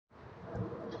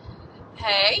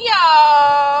Hey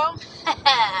y'all!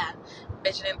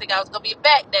 Bet you didn't think I was gonna be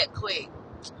back that quick.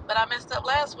 But I messed up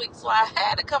last week, so I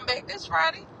had to come back this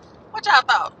Friday. What y'all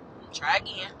thought? Try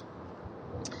again.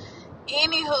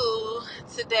 Anywho,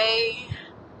 today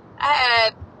I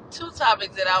had two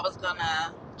topics that I was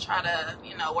gonna try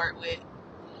to, work with.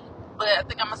 But I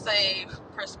think I'm gonna save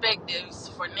perspectives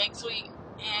for next week.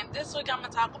 And this week I'm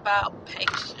gonna talk about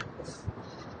patience.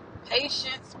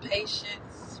 Patience,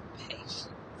 patience, patience.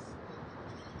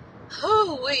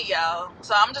 Whoo-wee, y'all.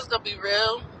 So I'm just gonna be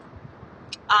real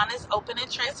honest, open,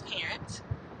 and transparent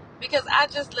because I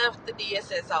just left the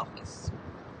DSS office,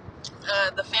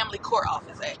 the family court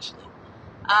office, actually.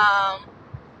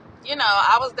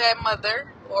 I was that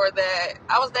mother,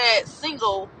 I was that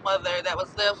single mother that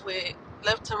was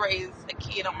left to raise a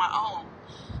kid on my own.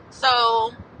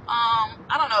 So,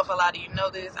 I don't know if a lot of you know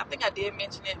this. I think I did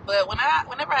mention it, but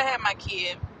whenever I had my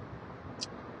kid,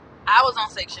 I was on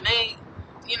Section 8.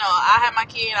 I had my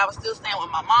kid. I was still staying with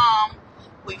my mom.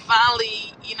 We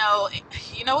finally, you know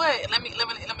what? Let me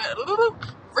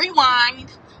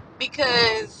rewind,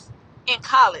 because in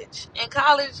college,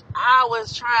 I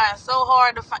was trying so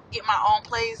hard to get my own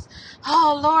place.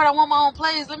 Oh Lord, I want my own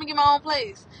place. Let me get my own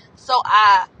place. So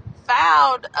I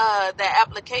filed that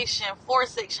application for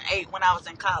Section 8 when I was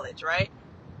in college, right?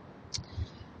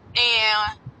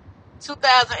 And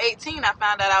 2018, I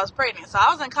found out I was pregnant. So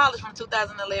I was in college from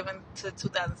 2011 to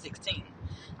 2016.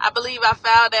 I believe I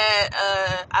filed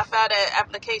that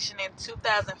application in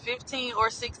 2015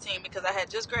 or 16 because I had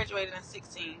just graduated in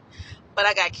 16, but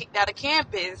I got kicked out of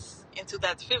campus in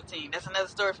 2015. That's another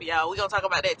story for y'all. We're gonna talk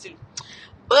about that too.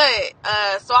 But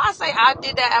so I say I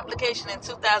did that application in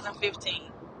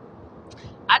 2015.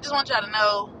 I just want y'all to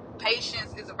know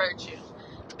patience is a virtue,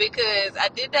 because I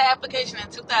did that application in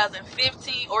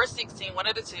 2015 or 16, one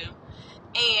of the two,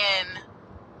 and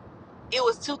it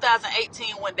was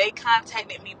 2018 when they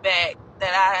contacted me back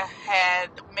that I had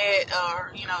met,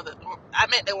 I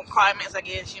met the requirements, I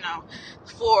guess,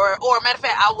 or matter of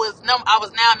fact, I was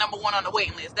now number one on the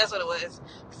waiting list. That's what it was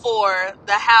for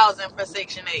the housing for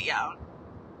Section 8, y'all.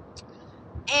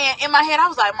 And in my head, I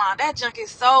was like, Mom, that junk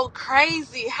is so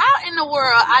crazy. How in the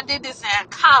world I did this in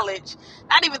college?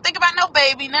 Not even think about no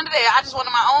baby, none of that. I just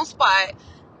wanted my own spot.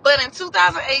 But in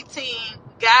 2018,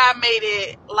 God made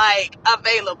it like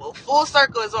available. Full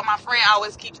circle is what my friend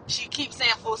always keeps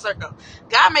saying, full circle.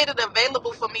 God made it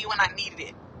available for me when I needed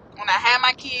it. When I had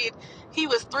my kid, he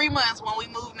was 3 months when we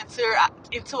moved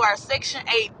into our Section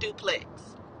 8 duplex.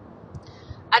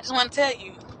 I just want to tell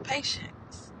you, patience.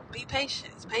 Be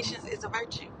patient. Patience is a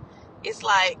virtue. It's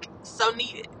like so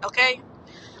needed, okay?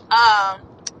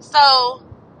 So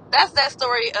that's that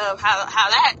story of how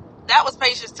that was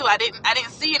patience too. I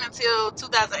didn't see it until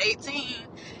 2018,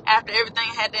 after everything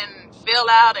had then fell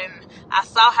out and I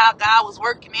saw how God was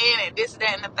working in and this,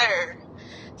 that, and the third.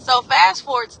 So fast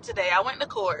forward to today, I went to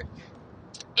court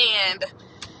and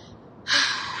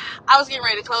I was getting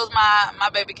ready to close my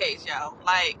baby case, y'all.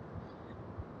 Like,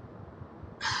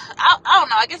 I don't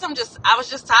know. I guess I was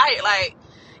just tired. Like,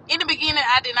 in the beginning,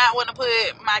 I did not want to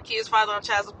put my kid's father on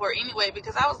child support anyway,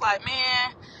 because I was like,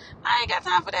 man, I ain't got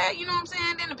time for that. You know what I'm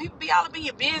saying? Then the people be all up in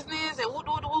your business and whoop,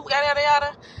 whoop, whoop, yada, yada,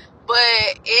 yada.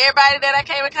 But everybody that I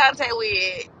came in contact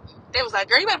with, they was like,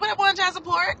 girl, you better put that boy on child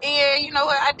support. And you know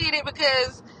what? I did it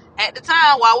because at the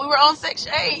time, while we were on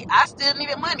Section 8, I still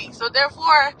needed money. So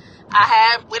therefore,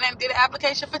 I went and did an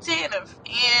application for TANF.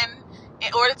 And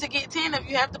in order to get TANF,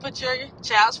 you have to put your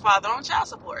child's father on child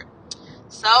support.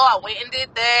 So I went and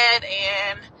did that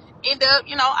and ended up,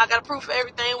 I got approved for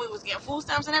everything. We was getting food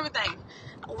stamps and everything.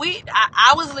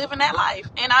 I was living that life,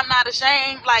 and I'm not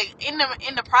ashamed. Like, in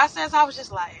the process, I was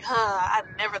just like, I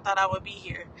never thought I would be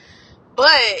here.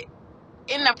 But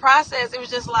in the process, it was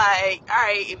just like, all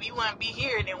right, if you wouldn't be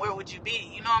here, then where would you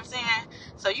be? You know what I'm saying?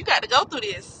 So you got to go through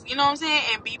this, you know what I'm saying?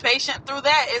 And be patient through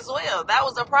that as well. That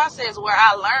was a process where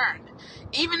I learned.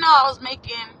 Even though I was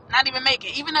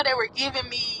even though they were giving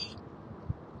me,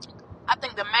 I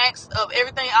think the max of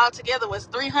everything all together was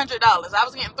 $300. I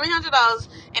was getting $300,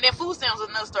 and then food stamps was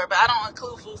another story, but I don't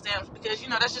include food stamps because,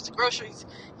 that's just the groceries.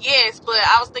 Yes, but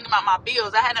I was thinking about my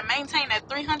bills. I had to maintain that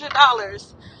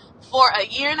 $300 for a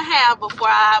year and a half before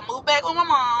I moved back with my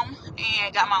mom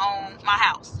and got my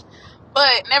house.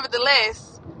 But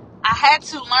nevertheless, I had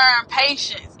to learn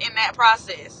patience in that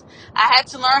process. I had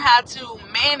to learn how to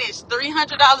manage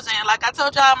 $300. And like I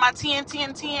told y'all in my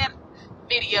 10-10-10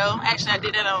 video, actually I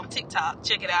did it on TikTok,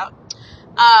 check it out.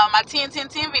 My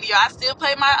 10-10-10 video, I still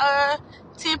pay my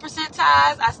 10%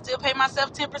 tithes, I still pay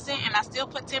myself 10%, and I still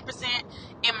put 10%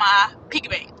 in my piggy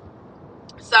bank.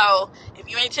 So if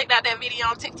you ain't checked out that video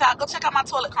on TikTok, go check out my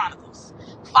Toilet Chronicles.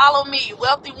 Follow me,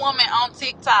 Wealthy Woman on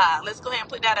TikTok. Let's go ahead and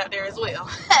put that out there as well.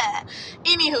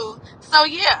 Anywho, so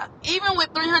yeah, even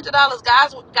with $300,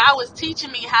 God was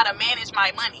teaching me how to manage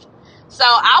my money. So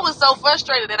I was so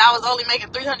frustrated that I was only making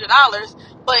 $300,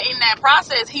 but in that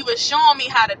process, he was showing me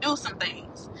how to do some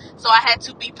things. So I had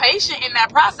to be patient in that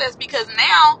process, because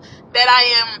now that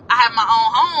I have my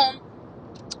own home,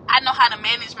 I know how to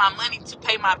manage my money to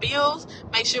pay my bills,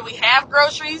 make sure we have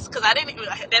groceries, because that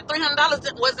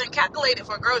 $300 wasn't calculated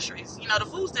for groceries. You know, the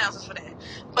food stamps is for that.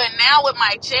 But now with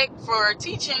my check for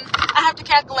teaching, I have to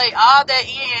calculate all that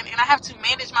in, and I have to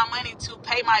manage my money to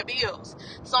pay my bills.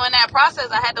 So in that process,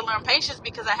 I had to learn patience,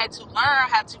 because I had to learn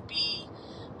how to be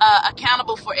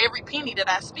accountable for every penny that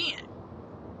I spend.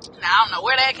 Now, I don't know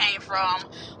where that came from,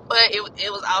 but it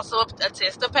was also a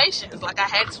test of patience. Like, I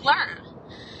had to learn.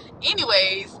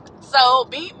 Anyways, so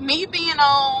me being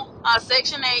on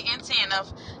Section 8 and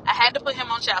TANF, I had to put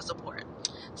him on child support.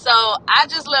 So I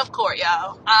just left court,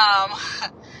 y'all.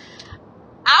 I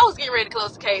was getting ready to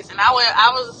close the case, and I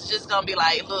was just gonna be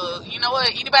like, look, you know what?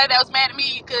 Anybody that was mad at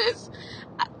me, because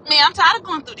man, I'm tired of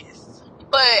going through this.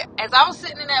 But as I was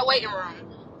sitting in that waiting room,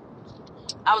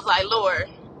 I was like, Lord,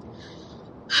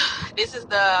 this is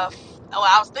I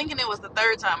was thinking it was the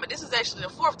third time, but this is actually the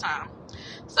fourth time.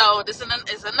 So this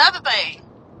is another thing.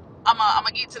 I'm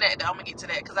gonna get to that though. I'm gonna get to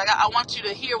that, because I want you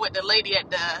to hear what the lady at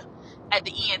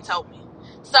the end told me.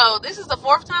 So this is the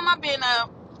fourth time I've been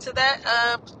to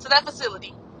that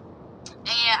facility,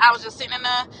 and I was just sitting in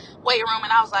the waiting room,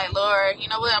 and I was like, Lord, you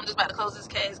know what? I'm just about to close this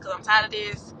case, because I'm tired of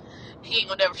this. He ain't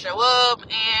gonna never show up,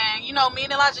 and you know, me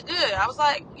and Elijah good. I was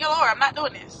like, yo, Lord, I'm not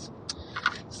doing this.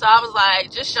 So I was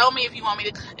like, just show me if you want me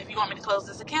to close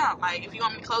this account, like if you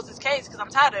want me to close this case, because I'm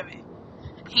tired of it.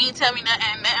 He didn't tell me nothing,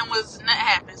 and nothing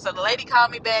happened. So the lady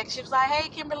called me back. She was like, hey,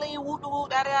 Kimberly, woo-doo-woo,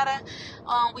 da-da-da.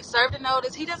 We served a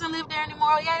notice. He doesn't live there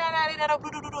anymore. Yeah.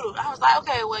 I was like,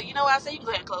 okay, well, you know what? I said, you can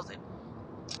go ahead and close it.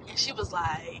 And she was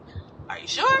like, are you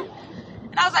sure?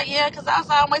 And I was like, yeah, because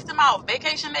I'm wasting my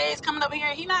vacation days coming up here,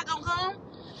 and he not going to come.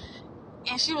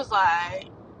 And she was like,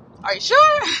 are you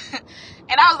sure?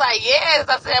 And I was like, yes.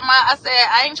 I said,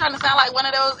 I ain't trying to sound like one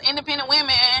of those independent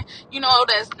women, you know,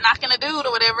 that's knocking a dude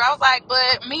or whatever. I was like,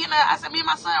 but me and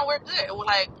my son, we're good.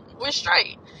 We're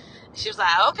straight. She was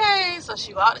like, okay. So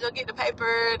she walked to go get the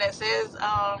paper that says,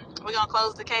 we're going to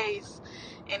close the case.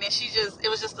 And then it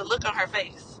was just the look on her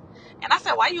face. And I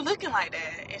said, why you looking like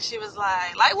that? And she was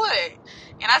like what?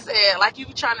 And I said, like you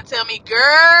trying to tell me,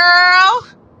 girl?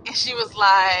 And she was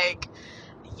like,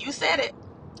 you said it.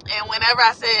 And whenever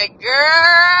I said,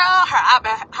 girl,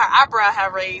 her eyebrow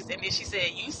had raised, and then she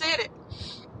said, you said it.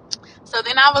 So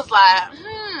then I was like,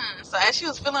 So as she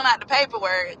was filling out the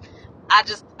paperwork, I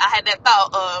had that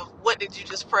thought of, what did you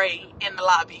just pray in the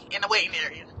lobby, in the waiting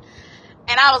area?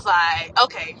 And I was like,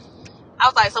 okay. I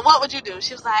was like, so what would you do?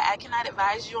 She was like, I cannot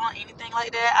advise you on anything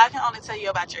like that. I can only tell you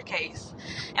about your case.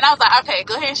 And I was like, okay,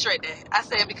 go ahead and straight that. I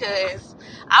said, because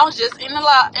I was just in the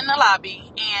lobby,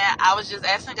 and I was just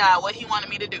asking God what he wanted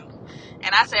me to do.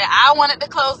 And I said, I wanted to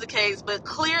close the case, but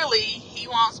clearly he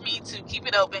wants me to keep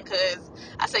it open, because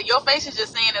I said, your face is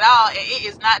just saying it all, and it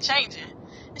is not changing.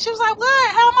 And she was like,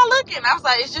 what? How am I looking? I was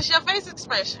like, it's just your face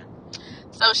expression.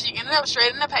 So she ended up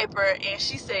straightening the paper, and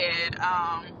she said,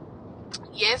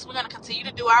 yes, we're going to continue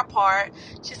to do our part.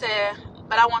 She said,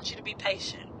 but I want you to be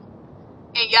patient.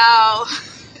 And y'all,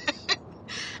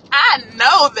 I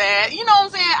know that, you know what I'm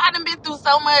saying? I done been through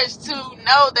so much to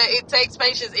know that it takes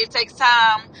patience, it takes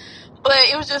time. But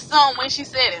it was just something when she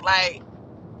said it, like,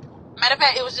 matter of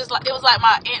fact, it was like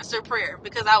my answered prayer,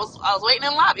 because I was waiting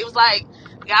in the lobby. It was like,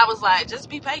 God was like, just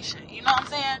be patient, you know what I'm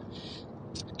saying?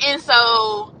 And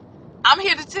so, I'm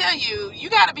here to tell you, you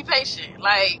gotta be patient,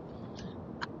 like,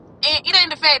 and it ain't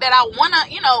the fact that I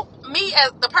wanna, you know, me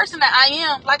as the person that I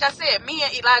am, like I said, me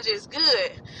and Elijah is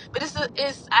good. But as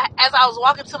I was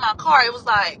walking to my car, it was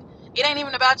like, it ain't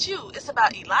even about you. It's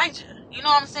about Elijah. You know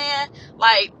what I'm saying?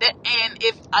 Like that. And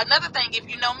if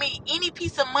you know me, any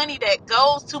piece of money that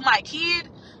goes to my kid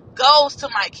goes to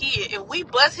my kid. If we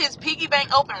bust his piggy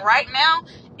bank open right now,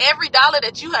 every dollar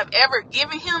that you have ever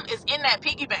given him is in that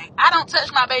piggy bank. I don't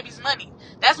touch my baby's money.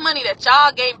 That's money that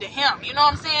y'all gave to him. You know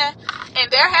what I'm saying?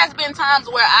 And there has been times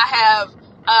where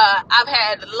I've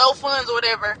had low funds or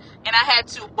whatever, and I had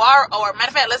to borrow, or matter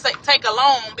of fact, let's say take a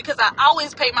loan, because I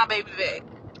always pay my baby back.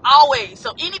 Always.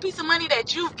 So any piece of money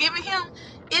that you've given him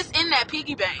is in that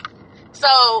piggy bank.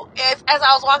 So as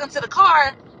I was walking to the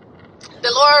car,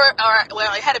 the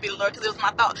Lord, it had to be the Lord, because it was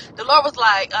my thought. The Lord was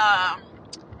like,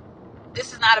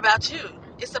 this is not about you.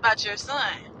 It's about your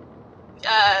son.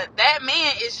 That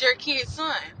man is your kid's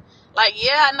son. Like,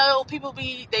 yeah, I know people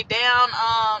they down,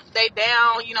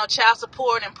 child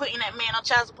support and putting that man on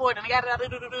child support and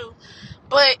do.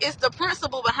 But it's the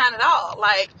principle behind it all.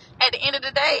 Like, at the end of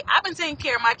the day, I've been taking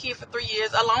care of my kid for 3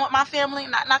 years, along with my family,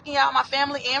 not knocking out my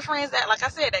family and friends that, like I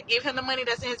said, that give him the money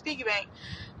that's in his piggy bank.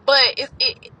 But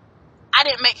I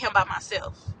didn't make him by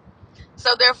myself.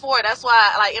 So therefore, that's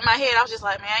why, like, in my head, I was just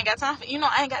like, man, I ain't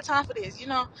got time for this,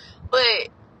 But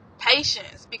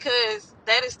patience, because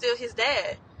that is still his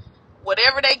dad.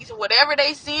 Whatever they send, whatever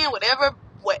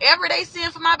they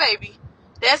send for my baby,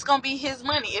 that's gonna be his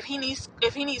money. If he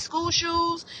needs school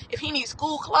shoes, if he needs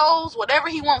school clothes, whatever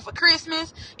he wants for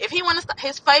Christmas, if he wants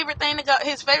his favorite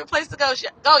place to go,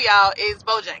 y'all, is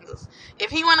Bojangles. If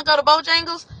he want to go to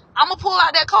Bojangles, I'm gonna pull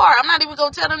out that card. I'm not even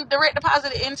gonna tell them to direct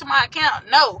deposit it into my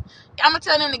account. No, I'm gonna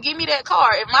tell them to give me that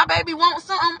card. If my baby wants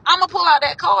something, I'm gonna pull out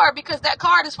that card, because that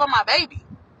card is for my baby.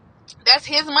 That's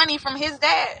his money from his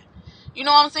dad. You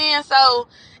know what I'm saying? So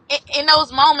in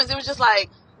those moments, it was just like,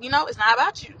 it's not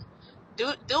about you.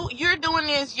 You're doing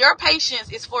this. Your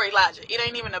patience is for Elijah. It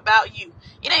ain't even about you.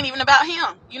 It ain't even about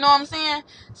him. You know what I'm saying?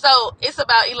 So it's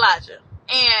about Elijah.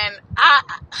 And I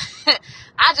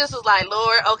just was like,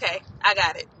 Lord, okay, I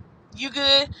got it. You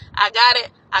good? I got it.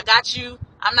 I got you.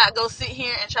 I'm not going to sit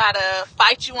here and try to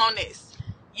fight you on this.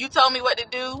 You told me what to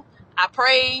do. I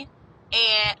prayed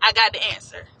and I got the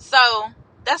answer. So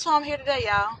that's why I'm here today,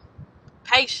 y'all.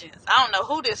 Patience. I don't know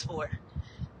who this for,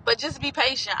 but just be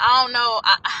patient. I don't know.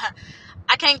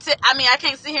 I can't sit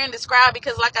here and describe,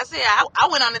 because like I said, I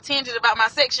went on a tangent about my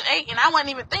Section 8 and I wasn't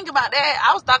even thinking about that.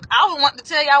 I was wanting to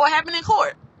tell y'all what happened in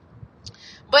court.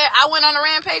 But I went on a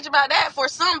rampage about that for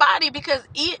somebody, because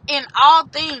in all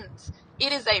things,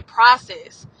 it is a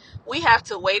process. We have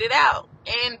to wait it out.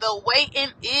 And the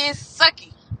waiting is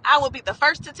sucky. I will be the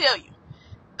first to tell you.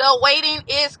 The waiting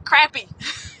is crappy.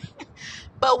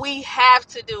 But we have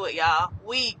to do it, y'all.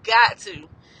 We got to.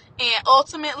 And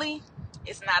ultimately,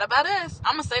 it's not about us.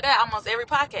 I'm going to say that almost every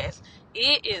podcast.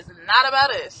 It is not about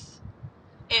us.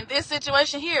 In this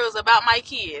situation here, it was about my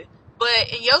kid. But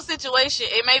in your situation,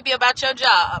 it may be about your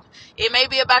job. It may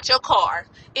be about your car.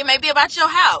 It may be about your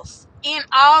house. In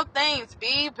all things,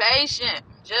 be patient.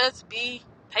 Just be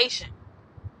patient.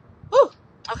 Whew.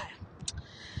 Okay.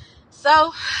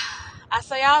 So, I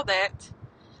say all that.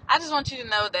 I just want you to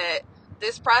know that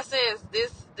this process,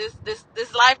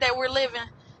 this life that we're living,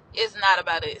 is not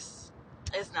about us.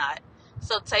 It's not.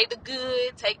 So take the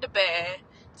good, take the bad,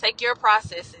 take your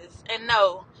processes, and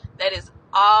know that it's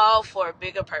all for a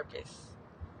bigger purpose.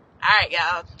 All right,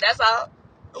 y'all. That's all.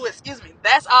 Oh, excuse me.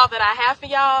 That's all that I have for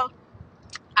y'all.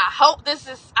 I hope this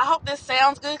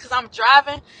sounds good, because I'm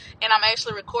driving and I'm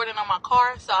actually recording on my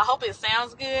car, so I hope it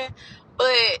sounds good.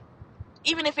 But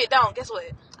even if it don't, guess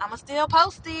what? I'ma still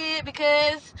post it,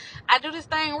 because I do this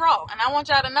thing raw, and I want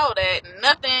y'all to know that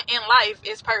nothing in life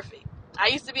is perfect. I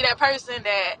used to be that person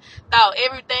that thought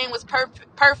everything was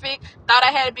perfect, thought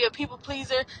I had to be a people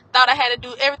pleaser, thought I had to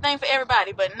do everything for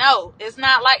everybody. But no, it's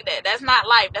not like that. That's not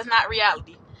life. That's not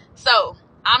reality. So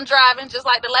I'm driving, just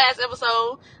like the last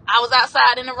episode. I was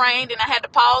outside in the rain, and I had to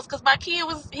pause because my kid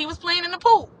was playing in the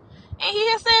pool, and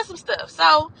he had said some stuff.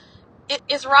 So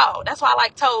it's raw. That's why I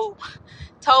like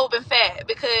Tobe and Fat,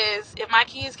 because if my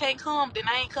kids can't come, then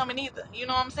I ain't coming either. You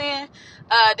know what I'm saying?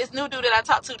 This new dude that I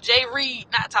talked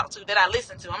to, that I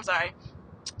listened to, I'm sorry,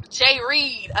 Jay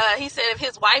Reed, he said if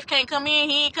his wife can't come in,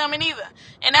 he ain't coming either.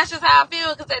 And that's just how I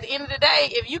feel, because at the end of the day,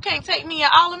 if you can't take me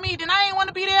and all of me, then I ain't want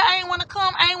to be there, I ain't want to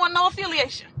come, I ain't want no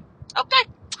affiliation. Okay?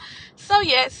 So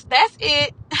yes, that's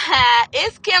it.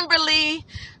 It's Kimberly,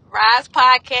 Rise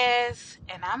Podcast,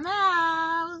 and I'm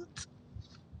out.